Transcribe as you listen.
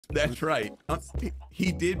That's right.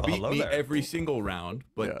 He did beat me every single round,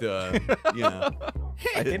 but you know.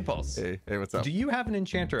 Hey, Impulse. Hey, what's up? Do you have an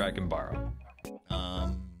enchanter I can borrow?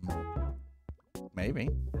 Maybe.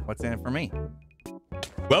 What's in it for me?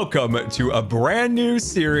 Welcome to a brand new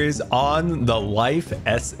series on the Life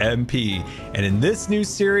SMP. And in this new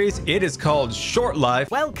series, it is called Short Life.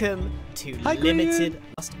 Welcome to Limited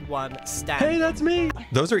Last One Stand. Hey, that's me.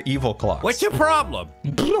 Those are evil clocks. What's your problem?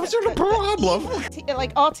 What's your problem?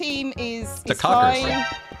 Like, our team is cockers. fine.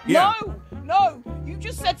 Yeah. No, you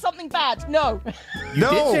just said something bad. No. You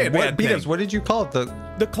did say a bad thing. What did you call it?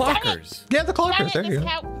 The clockers. Yeah, the clockers. There you go.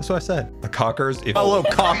 That's what I said. The cockers. Hello,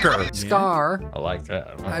 cocker. Scar, I like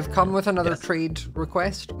that. I've come with another trade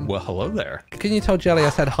request. Well, hello there. Can you tell Jelly I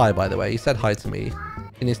said hi, by the way? He said hi to me.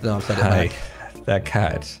 He needs to know I've said it Hi. back. That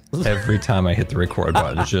cat, every time I hit the record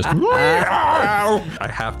button, it's just I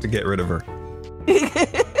have to get rid of her.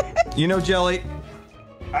 You know, Jelly,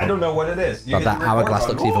 I don't know what it is. But that hourglass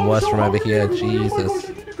looks even worse from over here.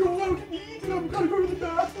 Jesus.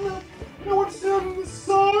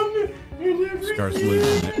 Starts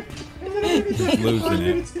losing it. He's losing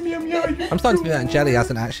it. I'm starting to think that Jelly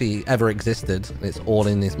hasn't actually ever existed. It's all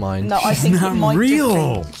in his mind. No, I think it might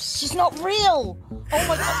real. Just be. She's not real. Oh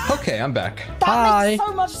my god. Okay, I'm back. That makes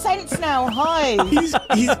so much sense now. Hi. He's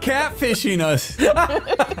catfishing us.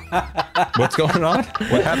 What's going on?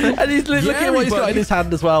 What happened? And he's looking at what he's got in his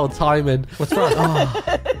hand as well, timing. What's wrong?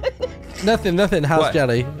 Oh. Nothing. How's What?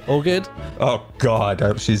 Jelly? All good? Oh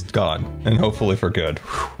God, she's gone, and hopefully for good.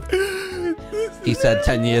 He said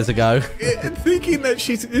 10 years ago. Thinking that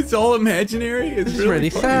it's all imaginary. It's Really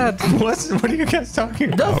sad. What are you guys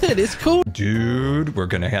talking about? Nothing. It's cool. Dude, we're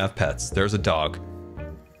gonna have pets. There's a dog.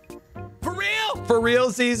 For real? For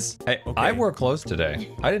realsies. Hey, I wore clothes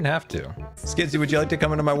today. I didn't have to. Skidsy, would you like to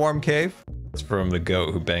come into my warm cave? It's from the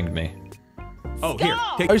goat who banged me. Oh, here.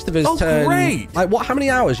 Take Most of his turn. great. Like, how many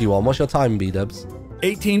hours you on? What's your time, B-dubs?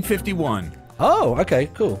 1851. Oh, okay,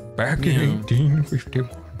 cool. Back in 1851.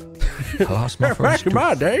 I lost my first Back in tooth.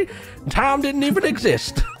 my day, time didn't even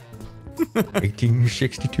exist.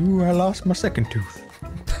 1862, I lost my second tooth.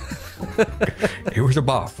 It was a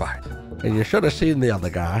bar fight. And you should have seen the other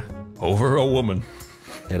guy. Over a woman.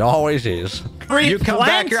 It always is. You come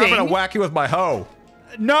back here, I'm gonna whack you with my hoe.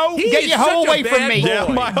 No, He get is your hoe such a away from bad me. boy. Yeah,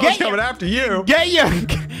 my hoe's coming after you.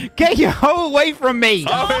 Get your hoe away from me.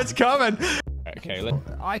 Oh, it's coming. Okay,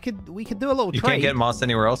 we could do a little You trade. can't get moss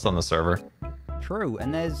anywhere else on the server. True,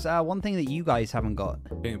 and there's one thing that you guys haven't got.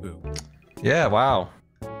 Bamboo. Yeah, wow.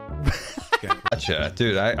 Gotcha.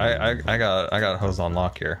 Dude, I got hose on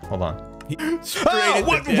lock here. Hold on. Straight Oh, at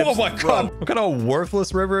what, the depths oh my of god! rope. What kind of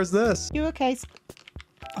worthless river is this? You okay?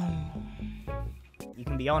 You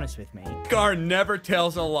can be honest with me. Scar never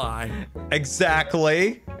tells a lie.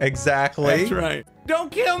 Exactly. That's right.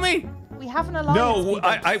 Don't kill me. We have an alliance. No,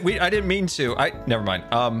 B-dubs. I didn't mean to. Never mind.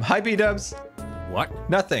 Hi B-dubs. What?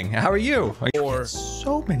 Nothing. How are you? Or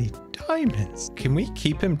So many diamonds. Can we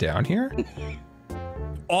keep him down here?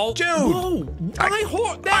 all. Dude, Whoa,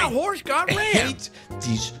 that horse got I ran. hate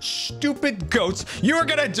these stupid goats. You're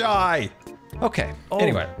gonna die. Okay.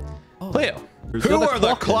 Anyway, Leo. Who are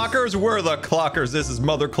the clockers? We're the clockers. This is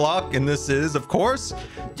Mother Clock, and this is, of course.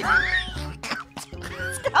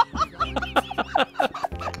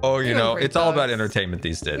 Oh, you know, it's all about entertainment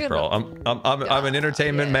these days, bro. I'm an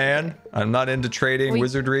entertainment man. I'm not into trading,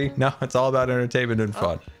 wizardry. No, it's all about entertainment and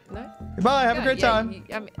fun. No. Goodbye. Have a great time.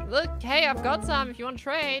 I mean, look, hey, I've got some if you want to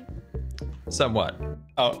trade. Somewhat. Oh.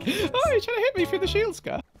 Oh, you're trying to hit me through the shield,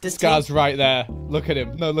 Scar. Does Scar's right there. Look at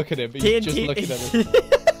him. No, look at him. He's just looking at me.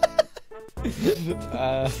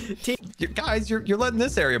 You guys, you're letting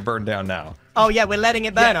this area burn down now. Oh yeah, we're letting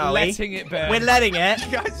it burn, Yeah, are we? letting it burn. We're letting it.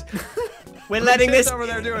 You guys, We're letting Tim's this. over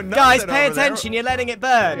there doing Guys, nothing pay over there. attention. You're letting it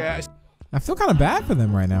burn. Yeah. I feel kind of bad for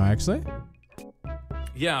them right now, actually.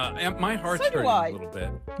 Yeah, and my heart's So do hurting I. a little bit.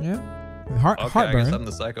 Yeah. Okay, I guess Heartburn. I'm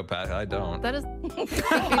the psychopath. I don't. That is.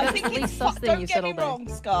 I think the least it's sus thing don't you get said me all day. wrong,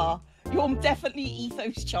 Scar. You're definitely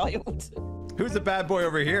Ethos child. Who's the bad boy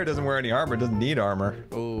over here? Doesn't wear any armor. Doesn't need armor.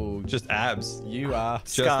 Oh, Just abs. you are.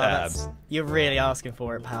 Just Scar, abs. You're really asking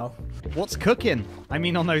for it, pal. What's cooking? I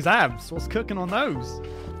mean, on those abs. What's cooking on those?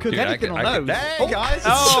 Cook Dude, anything on those. Hey guys!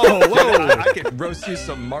 Oh, whoa! I could roast you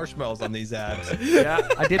some marshmallows on these abs. Yeah,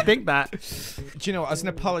 I did think that. Do you know what? As an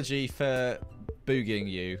apology for boogieing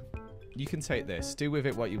you, you can take this. Do with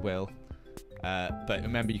it what you will. But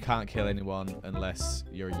remember, you can't kill anyone unless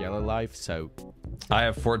you're a yellow life. So I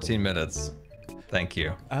have 14 minutes. Thank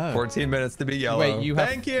you. Oh. 14 minutes to be yellow. Wait, you have-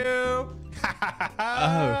 Thank you.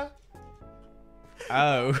 Oh.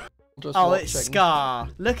 Oh. Oh, it's Scar.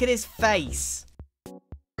 Look at his face.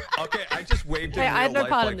 Okay, I just waved in Hey, I had real no life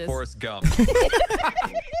part in like this. Forrest Gump.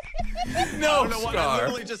 No, I don't know why, I Scar.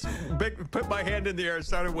 literally just put my hand in the air and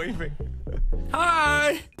started waving.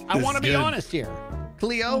 Hi. I want to be honest here.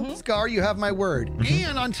 Cleo, Scar, you have my word. Mm-hmm.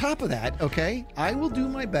 And on top of that, okay, I will do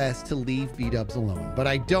my best to leave B-dubs alone. But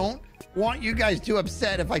I don't want you guys too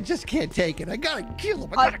upset if I just can't take it. I gotta kill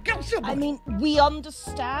him. I gotta kill somebody. I mean, we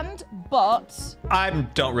understand, but I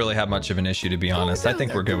don't really have much of an issue, to be honest. I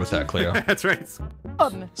think we're good with that, Cleo. That's right.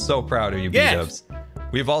 So proud of you, Yes. B-dubs.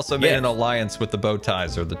 We've also made an alliance with the bow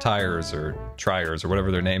ties or the tires or triers or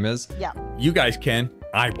whatever their name is. yeah. You guys can.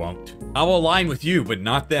 I won't. I'll align with you, but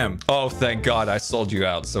not them. Oh, thank God I sold you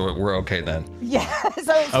out, so we're okay then. Yeah,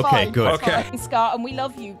 so it's Okay, fine. good. It's Okay. fine, Scar, and we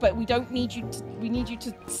love you, but we don't need you to, we need you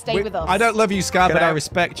to stay with us. I don't love you, Scar, Can but I- I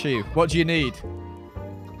respect you. What do you need?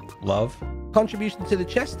 Love? Contribution to the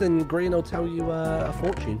chest, and Green will tell you a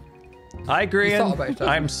fortune. Hi, Grian. thought about it.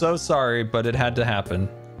 I'm so sorry, but it had to happen.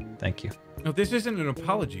 Thank you. No, this isn't an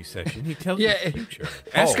apology session. He tells Yeah. you the future.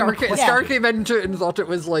 Scar came into it and thought it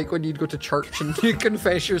was like when you'd go to church and you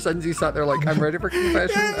confess your sins. He sat there like, I'm ready for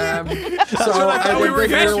confession. So I thought we were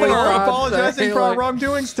here apologizing for our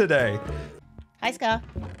wrongdoings today. Hi, Scar.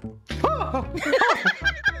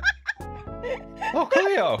 Oh,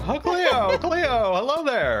 Cleo. Oh, Cleo. Cleo. Hello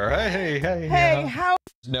there. Hey. Hey, how?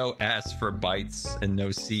 No S for bites and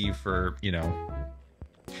no C for, you know.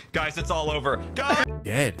 Guys, it's all over. Guys!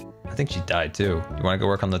 Dead. I think she died too. You want to go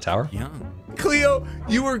work on the tower? Young. Cleo,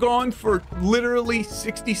 you were gone for literally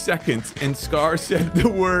 60 seconds, and Scar said the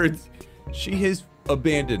words, "She has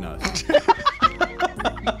abandoned us."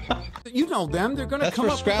 You know them. They're going to come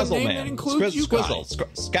up with a name that includes you guys.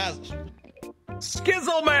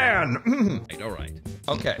 Skizzle Man! Right, all right.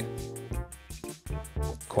 Okay.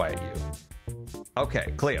 Quiet you.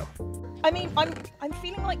 Okay, Cleo. I mean, I'm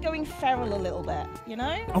feeling like going feral a little bit, you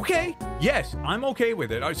know? Okay. Yes, I'm okay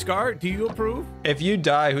with it. Scar, do you approve? If you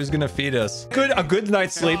die, who's gonna feed us? A good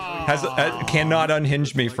night's sleep cannot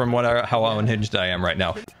unhinge me from how unhinged I am right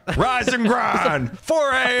now. Rise and grind.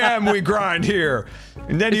 4 a.m. we grind here,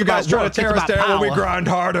 and then you guys try to tear us down. When we grind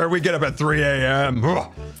harder, we get up at 3 a.m.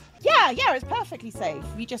 Yeah, it's perfectly safe.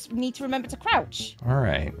 We just need to remember to crouch. All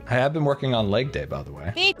right. I have been working on leg day, by the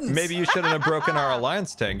way. Maybe you shouldn't have broken our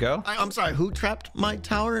alliance, Tango. I'm sorry, who trapped my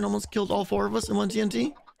tower and almost killed all 4 of us in one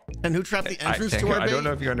TNT? And who trapped the entrance to our base? I don't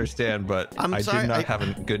know if you understand, but I did not have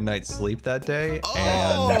a good night's sleep that day.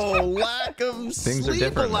 Oh, lack of things are sleep.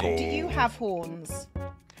 different. Do you have horns?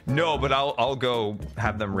 No, but I'll go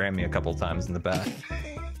have them ram me a couple times in the back.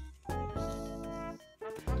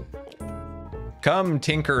 Come,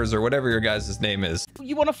 Tinkers, or whatever your guys' name is.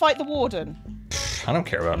 You want to fight the warden? I don't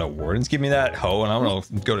care about no wardens. Give me that hoe, and I'm gonna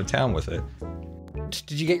go to town with it.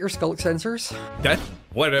 Did you get your skulk sensors?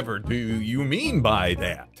 Whatever do you mean by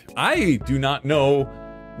that? I do not know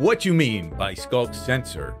what you mean by skulk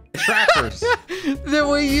sensor. Trackers. The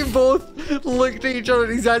way you both looked at each other at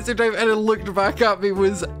the exact same time and then looked back at me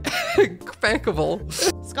was impeccable.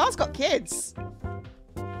 Scar's got kids.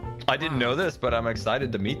 I didn't know this, but I'm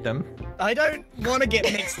excited to meet them. I don't want to get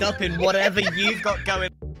mixed up in whatever you've got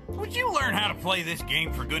going. Would you learn how to play this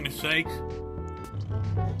game, for goodness sakes?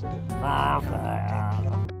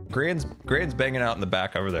 Graydon's banging out in the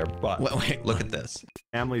back over there, but wait, look at this.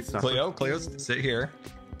 Family stuff. Cleo, sit here.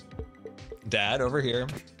 Dad, over here.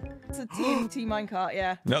 It's a TNT minecart,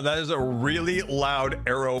 yeah. No, that is a really loud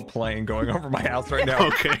aeroplane going over my house right now.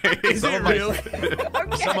 Okay. Is it really?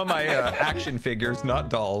 Some of my action figures, not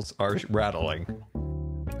dolls, are rattling.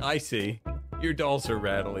 I see. Your dolls are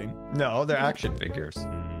rattling. No, they're action figures.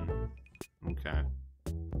 Okay.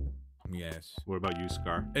 Yes. What about you,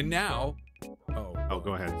 Scar? And now... Oh,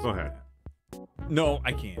 go ahead. Go ahead. No,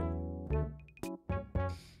 I can't.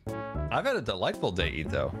 I've had a delightful day,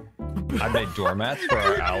 Ito. I made doormats for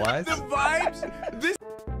our allies. The vibes!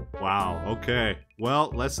 Wow, okay.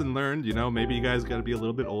 Well, lesson learned. You know, maybe you guys got to be a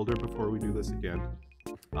little bit older before we do this again.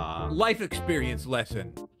 Life experience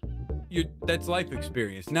lesson. That's life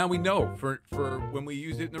experience. Now we know for when we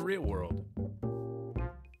use it in the real world.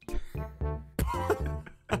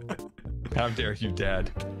 How dare you,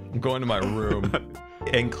 Dad? I'm going to my room.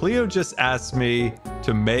 And Cleo just asked me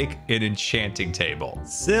to make an enchanting table.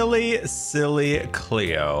 Silly, silly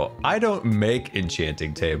Cleo. I don't make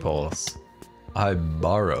enchanting tables. I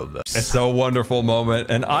borrow them. It's a wonderful moment,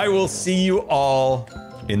 and I will see you all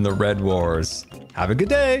in the Red Wars. Have a good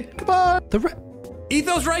day. Goodbye.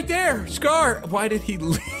 Etho's right there. Scar, why did he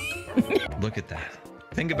leave? Look at that.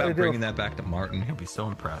 Think about bringing that back to Martin. He'll be so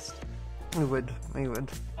impressed. I would.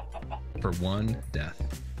 For one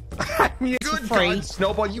death. Good God,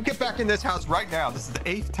 Snowball, you get back in this house right now. This is the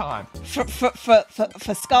 8th time.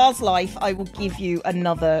 For Scar's life, I will give you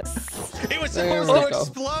another. It was supposed to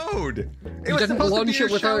explode. You didn't launch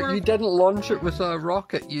it with a. You didn't launch it with a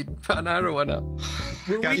rocket. You put an arrow in it.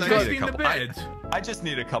 Guys, I just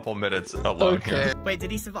need a couple minutes alone here. Wait,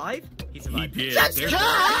 did he survive? He survived. He did. Yes,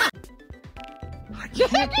 I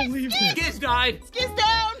can't believe it. Skiz died. Skiz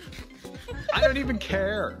down. I don't even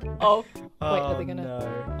care. Oh, wait, are they gonna? No.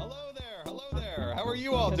 Hello there. Hello there. How are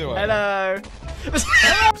you all doing? Hello.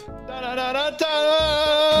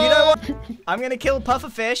 Da-da-da-da-da. You know what? I'm gonna kill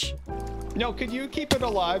Pufferfish. No, could you keep it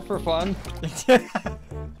alive for fun?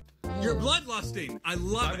 You're bloodlusting. I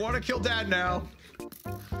love it. I want to kill Dad now.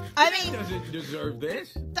 I mean, Doesn't deserve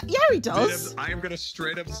this. yeah, he does. I am gonna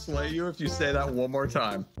straight up slay you if you say that one more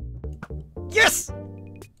time. Yes.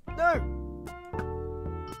 No.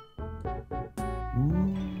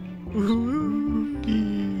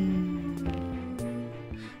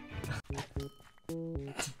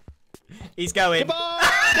 He's going.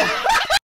 Goodbye!